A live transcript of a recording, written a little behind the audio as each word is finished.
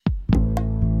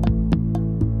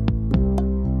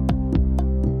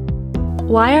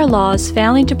Why are laws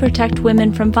failing to protect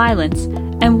women from violence,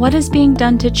 and what is being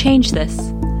done to change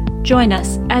this? Join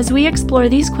us as we explore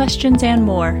these questions and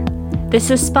more. This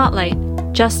is Spotlight,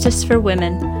 Justice for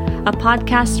Women, a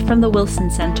podcast from the Wilson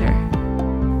Center.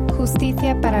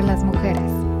 Justicia para las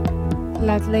mujeres.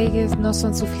 Las leyes no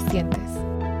son suficientes.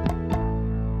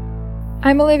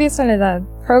 I'm Olivia Soledad,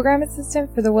 Program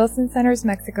Assistant for the Wilson Center's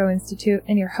Mexico Institute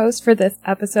and your host for this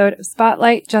episode of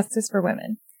Spotlight, Justice for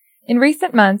Women. In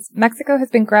recent months, Mexico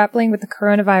has been grappling with the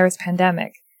coronavirus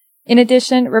pandemic. In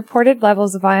addition, reported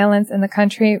levels of violence in the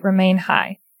country remain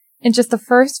high. In just the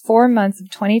first 4 months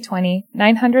of 2020,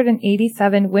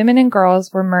 987 women and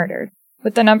girls were murdered,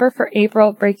 with the number for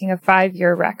April breaking a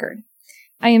 5-year record.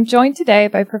 I am joined today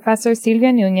by Professor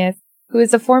Silvia Núñez, who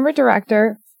is a former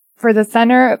director for the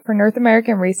Center for North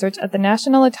American Research at the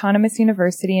National Autonomous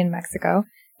University in Mexico,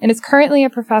 and is currently a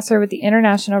professor with the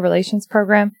International Relations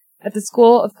Program at the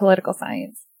School of Political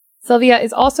Science. Silvia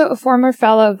is also a former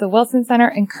fellow of the Wilson Center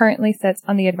and currently sits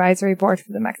on the advisory board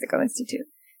for the Mexico Institute.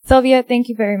 Silvia, thank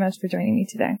you very much for joining me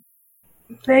today.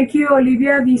 Thank you,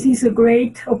 Olivia. This is a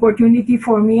great opportunity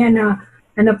for me and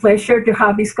a pleasure to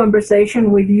have this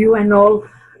conversation with you and all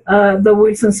the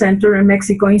Wilson Center and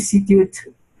Mexico Institute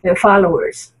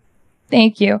followers.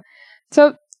 Thank you.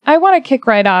 So I want to kick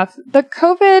right off. The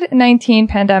COVID-19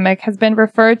 pandemic has been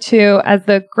referred to as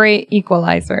the great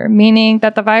equalizer, meaning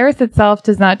that the virus itself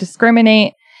does not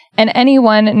discriminate and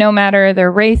anyone, no matter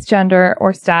their race, gender,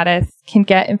 or status, can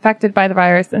get infected by the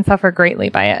virus and suffer greatly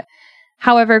by it.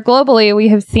 However, globally, we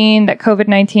have seen that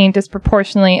COVID-19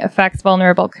 disproportionately affects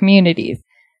vulnerable communities.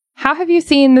 How have you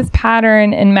seen this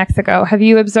pattern in Mexico? Have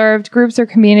you observed groups or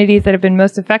communities that have been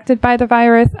most affected by the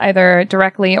virus, either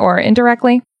directly or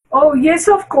indirectly? Oh, yes,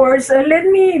 of course. Let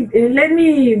me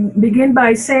begin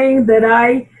by saying that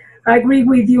I agree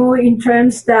with you in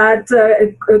terms that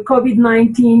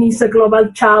COVID-19 is a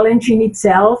global challenge in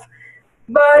itself.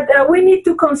 But we need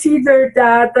to consider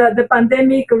that the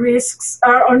pandemic risks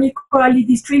are unequally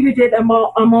distributed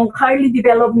among highly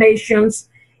developed nations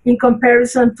in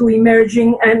comparison to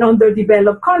emerging and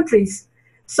underdeveloped countries.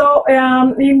 So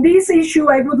in this issue,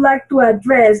 I would like to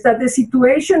address that the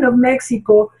situation of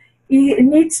Mexico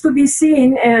needs to be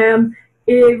seen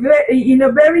in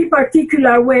a very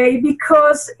particular way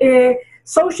because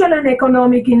social and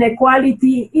economic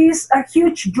inequality is a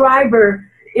huge driver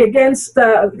against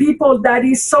people that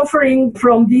is suffering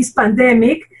from this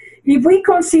pandemic. If we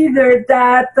consider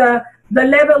that the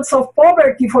levels of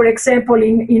poverty, for example,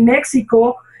 in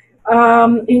Mexico,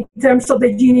 in terms of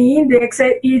the Gini index,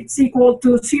 it's equal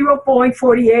to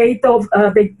 0.48 of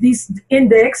this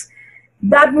index.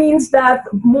 That means that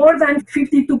more than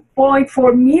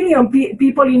 52.4 million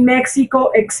people in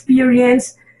Mexico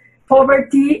experience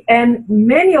poverty, and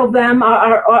many of them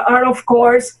are of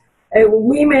course,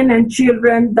 women and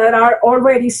children that are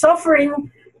already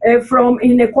suffering from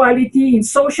inequality in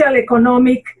social,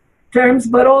 economic terms,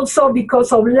 but also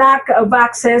because of lack of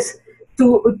access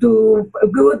to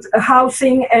good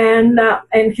housing and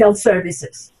health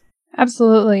services.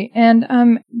 Absolutely. And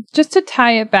just to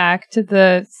tie it back to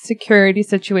the security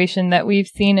situation that we've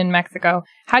seen in Mexico,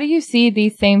 how do you see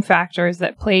these same factors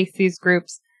that place these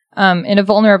groups in a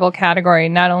vulnerable category,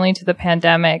 not only to the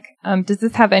pandemic? Does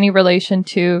this have any relation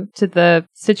to the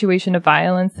situation of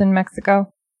violence in Mexico?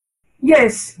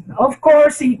 Yes, of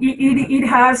course, it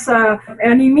has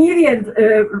an immediate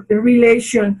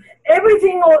relation.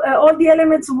 Everything, all the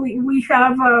elements we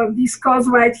have discussed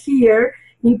right here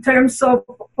in terms of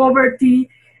poverty.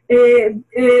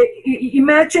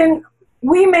 Imagine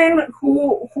women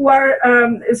who are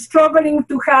struggling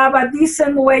to have a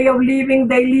decent way of living.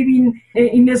 They live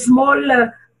in a small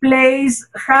place,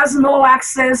 has no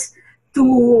access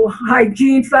to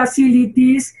hygiene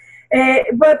facilities,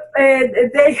 but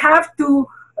they have to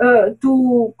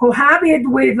cohabit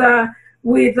with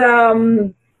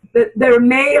their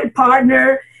male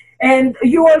partner. And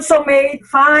you also may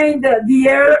find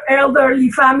the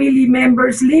elderly family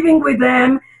members living with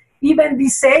them, even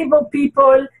disabled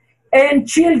people and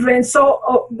children.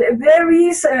 So there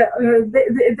is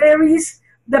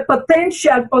the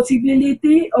potential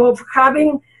possibility of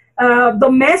having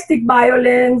domestic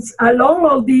violence along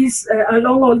all these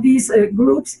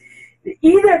groups.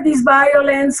 Either this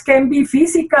violence can be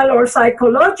physical or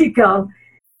psychological.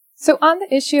 So on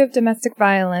the issue of domestic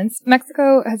violence,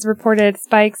 Mexico has reported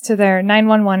spikes to their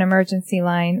 911 emergency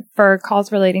line for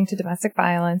calls relating to domestic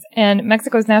violence. And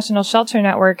Mexico's National Shelter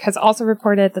Network has also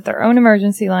reported that their own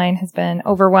emergency line has been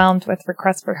overwhelmed with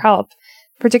requests for help,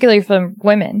 particularly from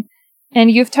women. And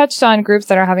you've touched on groups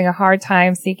that are having a hard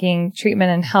time seeking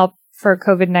treatment and help for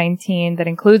COVID-19 that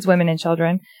includes women and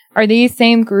children. Are these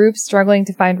same groups struggling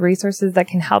to find resources that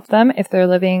can help them if they're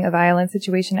living a violent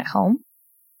situation at home?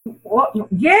 Well,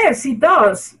 yes, it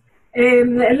does.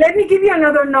 Let me give you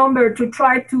another number to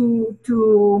try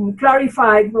to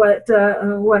clarify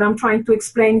what I'm trying to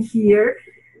explain here.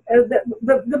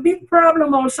 The big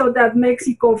problem also that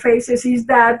Mexico faces is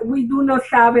that we do not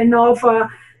have enough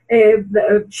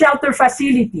shelter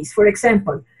facilities, for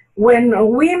example. When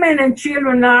women and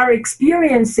children are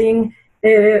experiencing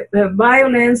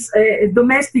violence,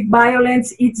 domestic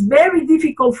violence, it's very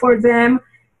difficult for them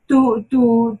to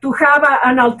have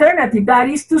an alternative. That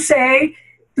is to say,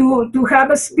 to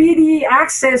have a speedy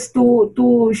access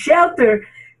to shelter.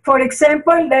 For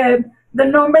example, the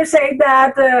numbers say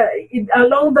that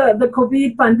along the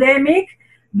COVID pandemic,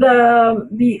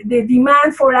 the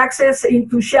demand for access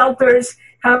into shelters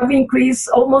have increased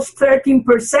almost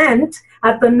 13%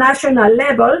 at the national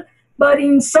level, but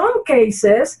in some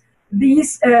cases,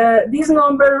 this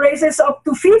number raises up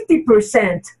to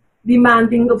 50%,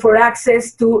 demanding for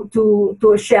access to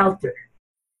a shelter.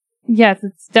 Yes,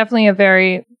 it's definitely a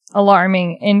very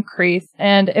alarming increase.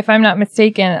 And if I'm not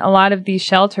mistaken, a lot of these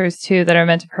shelters, too, that are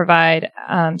meant to provide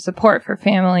support for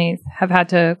families have had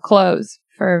to close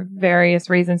for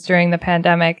various reasons during the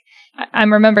pandemic.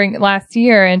 I'm remembering last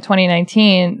year in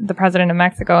 2019, the president of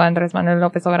Mexico, Andrés Manuel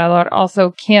López Obrador,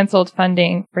 also canceled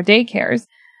funding for daycares,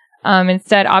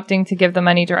 instead opting to give the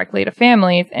money directly to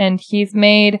families. And he's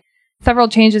made several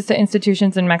changes to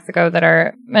institutions in Mexico that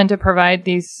are meant to provide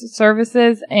these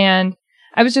services. And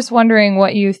I was just wondering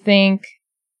what you think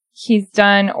he's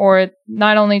done, or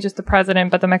not only just the president,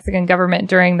 but the Mexican government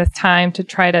during this time to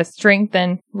try to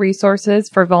strengthen resources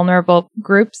for vulnerable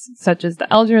groups, such as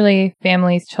the elderly,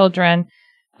 families, children.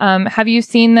 Have you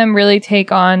seen them really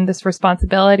take on this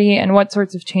responsibility? And what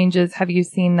sorts of changes have you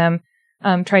seen them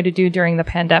try to do during the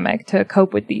pandemic to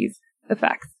cope with these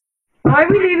effects? I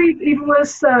believe it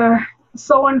was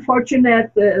so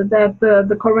unfortunate that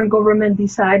the current government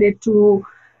decided to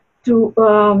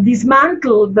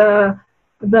dismantle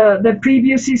the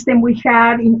previous system we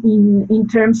had in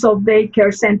terms of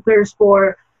daycare centers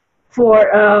for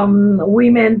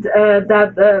women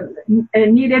that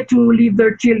needed to leave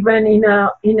their children in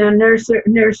a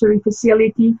nursery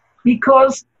facility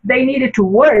because they needed to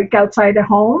work outside the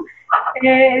home.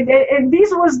 And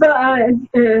this was done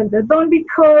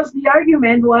because the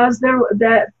argument was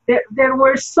that there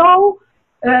were so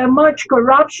much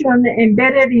corruption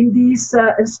embedded in this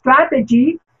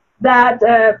strategy that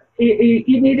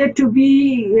it needed to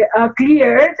be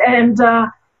cleared, and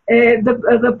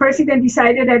the president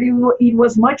decided that it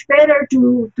was much better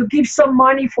to give some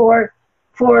money for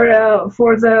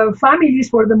the families,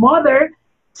 for the mother,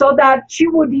 so that she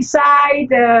would decide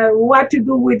what to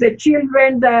do with the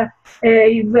children,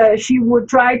 if she would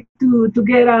try to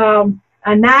get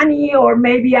a nanny, or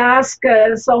maybe ask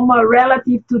some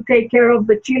relative to take care of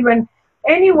the children.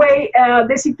 Anyway,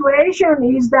 the situation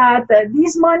is that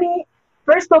this money,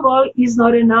 first of all, is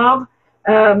not enough.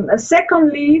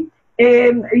 Secondly,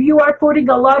 you are putting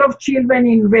a lot of children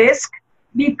in risk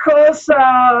because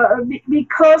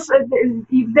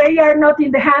if they are not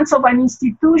in the hands of an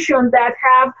institution that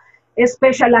have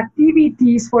special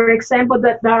activities, for example,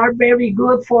 that are very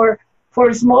good for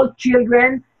small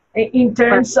children in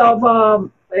terms of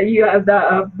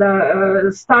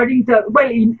starting to,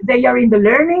 they are in the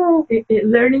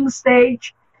learning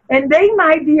stage, and they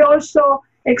might be also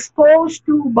exposed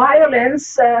to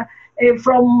violence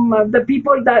from the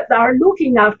people that are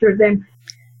looking after them.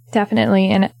 Definitely.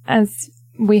 And as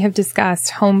we have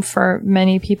discussed, home for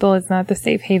many people is not the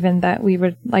safe haven that we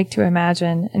would like to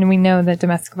imagine. And we know that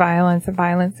domestic violence and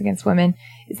violence against women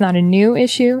is not a new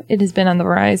issue. It has been on the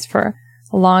rise for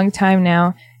a long time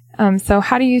now. So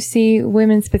how do you see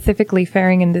women specifically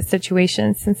faring in this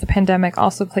situation, since the pandemic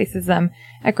also places them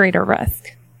at greater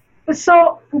risk?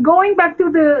 So going back to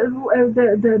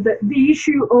the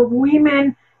issue of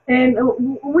women, and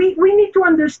we need to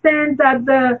understand that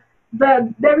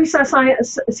there is a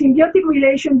symbiotic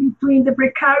relation between the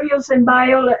precarious and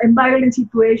violent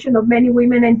situation of many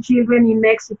women and children in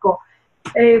Mexico.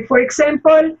 For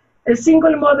example, a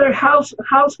single mother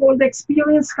household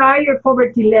experience higher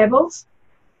poverty levels,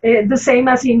 the same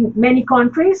as in many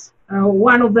countries,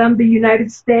 one of them the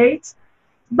United States.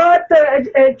 But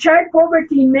child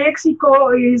poverty in Mexico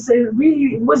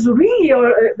was really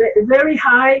very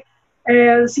high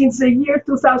since the year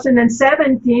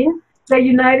 2017. The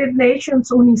United Nations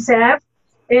UNICEF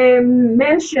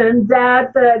mentioned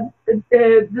that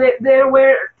there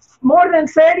were more than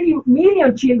 30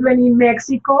 million children in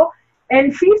Mexico,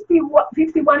 and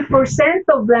 51%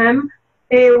 of them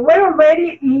were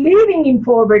already living in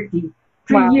poverty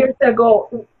 3 years ago.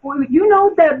 You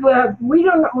know that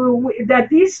that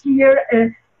this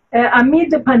year,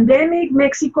 amid the pandemic,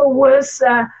 Mexico was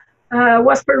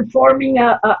performing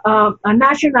a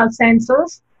national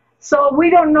census. So we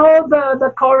don't know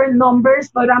the current numbers,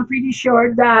 but I'm pretty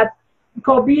sure that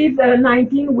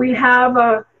COVID-19 will have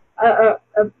a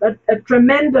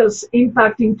tremendous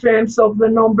impact in terms of the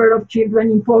number of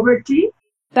children in poverty.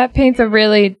 That paints a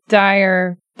really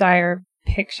dire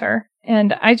picture.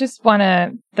 And I just want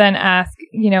to then ask,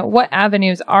 what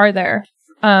avenues are there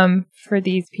for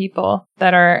these people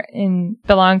that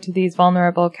belong to these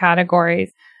vulnerable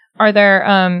categories? Are there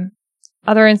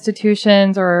other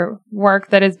institutions or work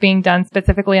that is being done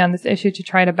specifically on this issue to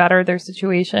try to better their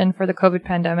situation for the COVID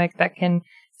pandemic that can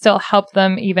still help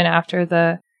them even after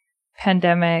the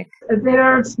pandemic? There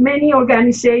are many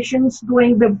organizations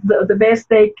doing the best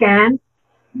they can,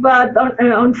 but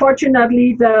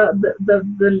unfortunately,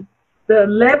 the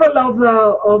level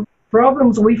of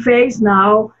problems we face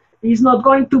now is not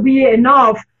going to be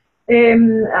enough.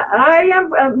 I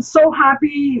am so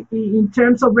happy in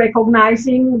terms of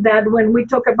recognizing that when we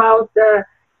talk about the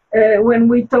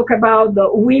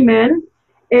women,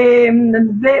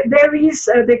 there is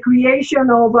the creation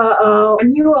of a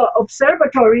new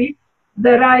observatory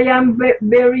that I am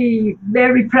very,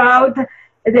 very proud.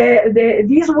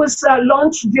 This was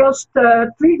launched just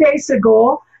 3 days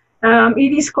ago.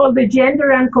 It is called the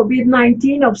Gender and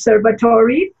COVID-19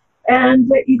 Observatory, and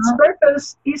its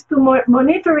purpose is to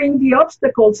monitoring the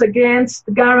obstacles against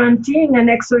guaranteeing and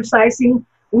exercising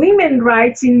women's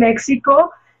rights in Mexico,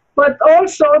 but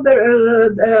also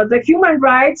the human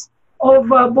rights of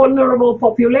vulnerable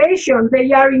population.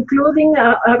 They are including,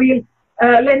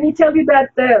 let me tell you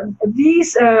that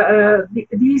this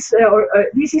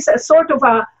is a sort of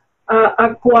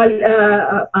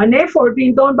an effort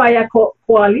being done by a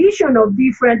coalition of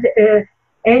different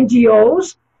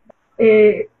NGOs,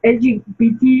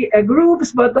 LGBT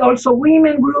groups, but also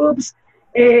women groups,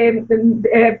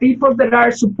 people that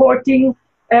are supporting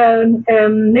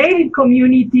Native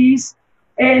communities,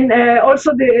 and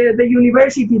also the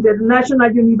university, the National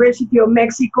University of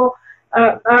Mexico,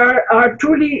 are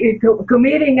truly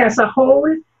committing as a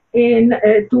whole in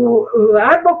to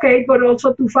advocate, but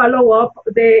also to follow up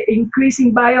the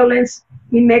increasing violence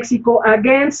in Mexico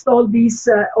against all these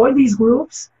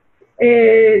groups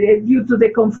due to the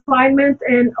confinement,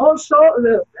 and also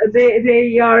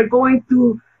they are going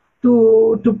to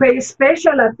pay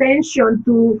special attention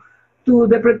to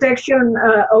the protection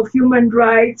of human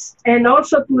rights, and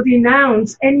also to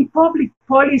denounce any public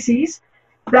policies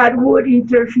that would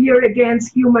interfere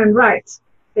against human rights.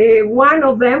 One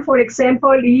of them, for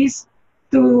example, is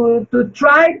to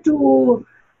try to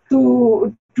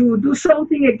do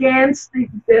something against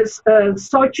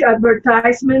such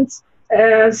advertisements.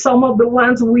 Some of the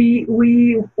ones we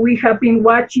have been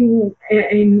watching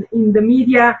in the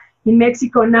media in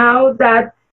Mexico now,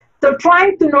 that they're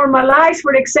trying to normalize,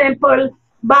 for example,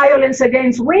 violence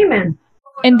against women.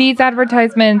 And these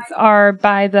advertisements are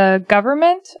by the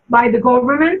government? By the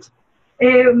government.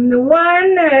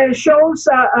 One shows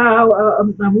a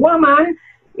woman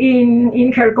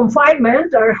in her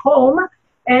confinement, her home,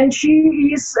 and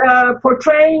she is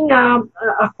portraying a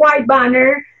white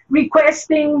banner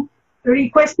requesting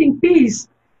peace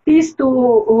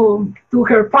to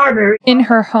her partner. In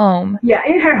her home? Yeah,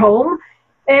 in her home.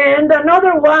 And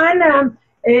another one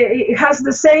it has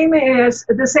the same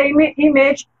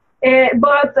image,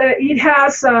 but it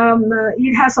has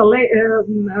a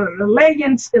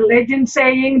legend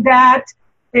saying that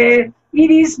it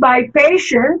is by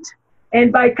patient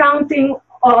and by counting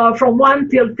from 1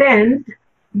 till 10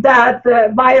 that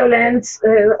violence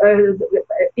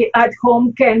at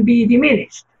home can be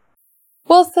diminished.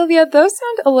 Well, Sylvia, those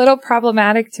sound a little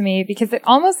problematic to me, because it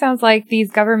almost sounds like these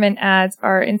government ads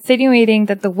are insinuating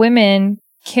that the women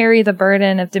carry the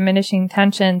burden of diminishing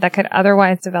tension that could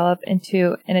otherwise develop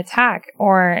into an attack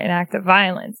or an act of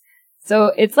violence.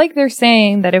 So it's like they're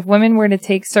saying that if women were to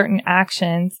take certain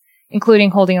actions, including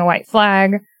holding a white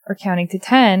flag or counting to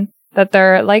 10, that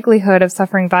their likelihood of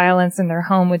suffering violence in their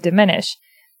home would diminish.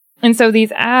 And so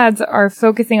these ads are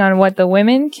focusing on what the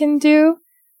women can do,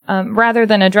 rather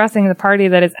than addressing the party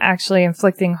that is actually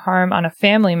inflicting harm on a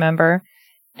family member.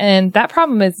 And that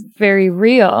problem is very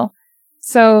real.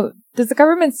 So does the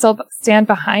government still stand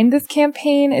behind this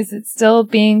campaign? Is it still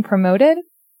being promoted?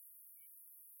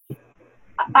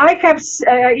 I have,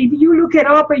 if you look it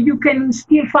up, you can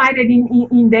still find it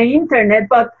in the internet,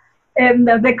 but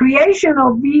the creation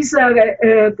of this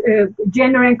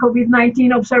Gender and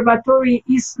COVID-19 Observatory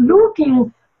is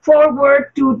looking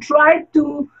forward to try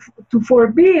to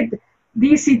forbid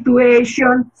this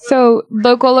situation. So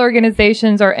local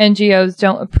organizations or NGOs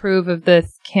don't approve of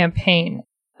this campaign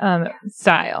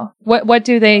style. What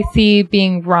do they see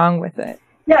being wrong with it?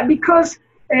 Yeah, because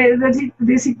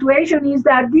the situation is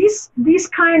that this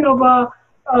kind of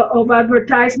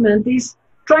advertisement is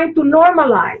trying to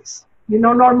normalizing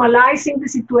the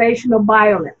situation of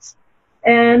violence,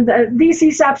 and this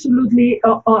is absolutely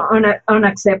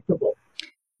unacceptable.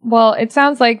 Well, it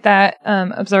sounds like that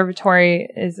observatory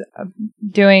is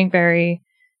doing very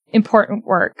important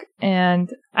work,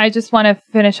 and I just want to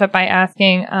finish up by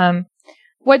asking,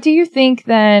 what do you think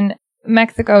then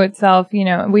Mexico itself,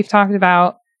 we've talked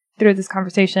about through this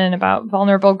conversation about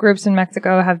vulnerable groups in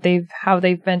Mexico, how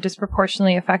they've been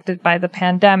disproportionately affected by the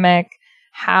pandemic,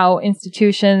 how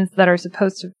institutions that are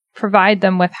supposed to provide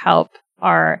them with help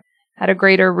are at a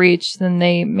greater reach than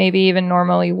they maybe even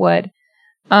normally would.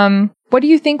 What do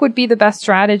you think would be the best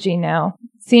strategy now,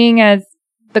 seeing as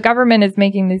the government is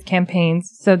making these campaigns,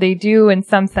 so they do in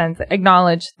some sense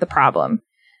acknowledge the problem,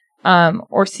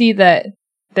 or see that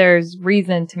there's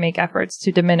reason to make efforts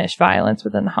to diminish violence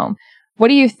within the home. What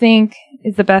do you think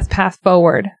is the best path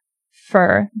forward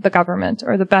for the government,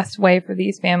 or the best way for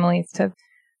these families to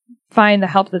find the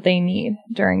help that they need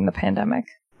during the pandemic?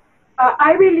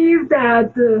 I believe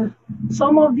that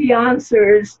some of the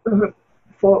answers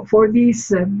for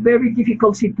this very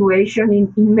difficult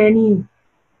situation in many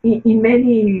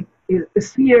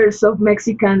spheres of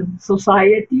Mexican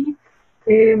society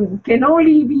can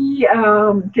only be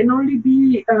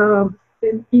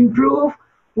improved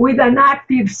with an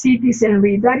active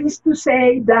citizenry. That is to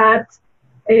say that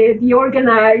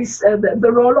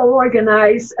the role of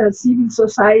organized civil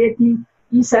society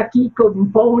is a key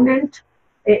component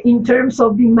in terms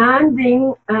of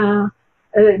demanding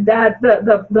that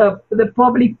the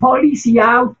public policy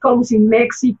outcomes in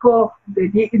Mexico.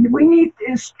 We need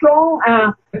strong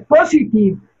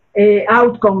positive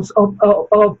outcomes of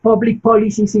public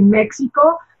policies in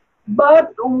Mexico,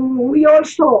 but we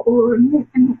also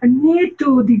need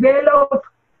to develop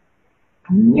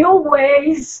new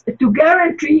ways to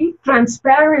guarantee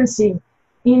transparency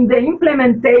in the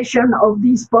implementation of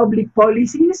these public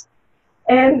policies,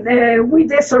 and with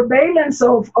the surveillance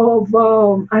of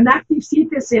an active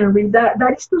citizenry.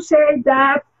 That is to say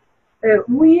that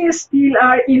we still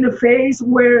are in a phase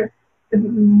where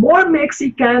more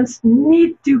Mexicans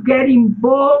need to get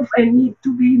involved and need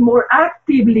to be more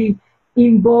actively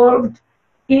involved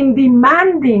in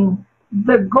demanding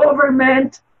the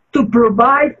government to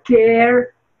provide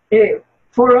care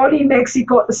for all in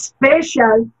Mexico,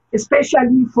 especially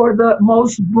for the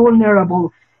most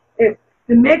vulnerable. The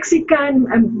Mexican,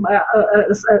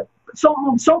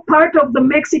 some part of the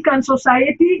Mexican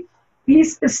society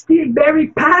is still very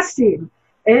passive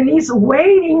and is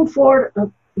waiting for,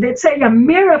 let's say, a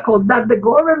miracle that the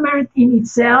government in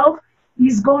itself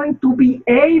is going to be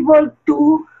able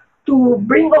to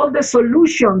bring all the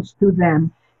solutions to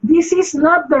them. This is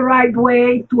not the right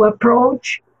way to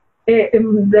approach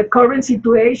the current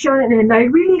situation, and I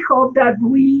really hope that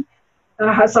we,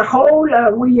 as a whole,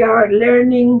 we are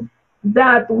learning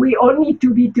that we all need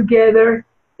to be together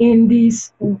in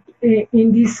this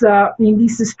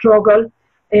struggle,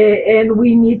 and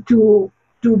we need to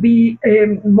be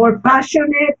more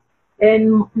passionate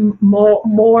and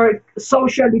more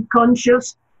socially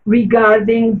conscious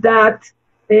regarding that.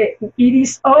 It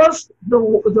is us, the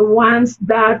ones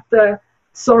that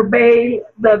survey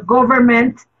the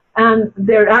government and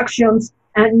their actions,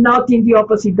 and not in the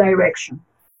opposite direction.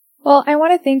 Well, I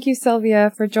want to thank you,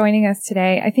 Sylvia, for joining us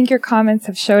today. I think your comments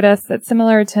have showed us that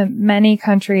similar to many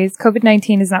countries,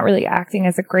 COVID-19 is not really acting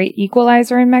as a great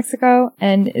equalizer in Mexico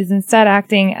and is instead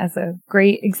acting as a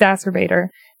great exacerbator,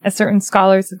 as certain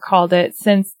scholars have called it,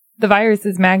 since the virus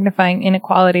is magnifying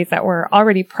inequalities that were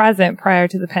already present prior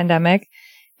to the pandemic.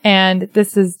 And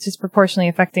this is disproportionately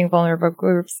affecting vulnerable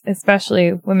groups,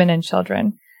 especially women and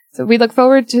children. So we look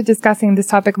forward to discussing this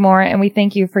topic more, and we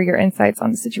thank you for your insights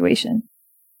on the situation.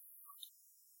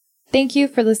 Thank you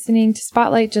for listening to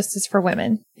Spotlight Justice for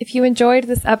Women. If you enjoyed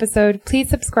this episode, please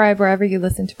subscribe wherever you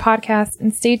listen to podcasts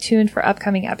and stay tuned for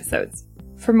upcoming episodes.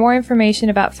 For more information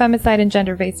about femicide and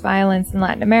gender-based violence in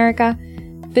Latin America,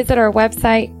 visit our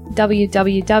website,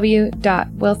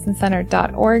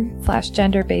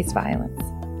 www.wilsoncenter.org/gender-based-violence.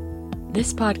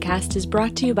 This podcast is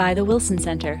brought to you by the Wilson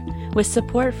Center, with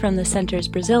support from the Center's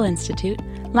Brazil Institute,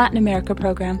 Latin America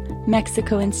Program,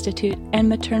 Mexico Institute, and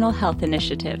Maternal Health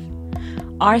Initiative.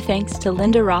 Our thanks to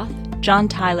Linda Roth, John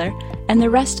Tyler, and the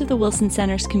rest of the Wilson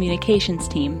Center's communications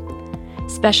team.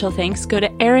 Special thanks go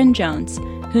to Aaron Jones,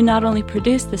 who not only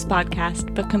produced this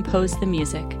podcast, but composed the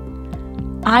music.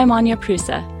 I'm Anya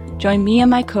Prusa. Join me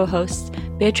and my co-hosts,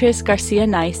 Beatriz Garcia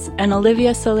Nice, and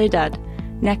Olivia Soledad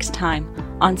next time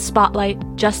on Spotlight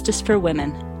Justice for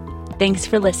Women. Thanks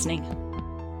for listening.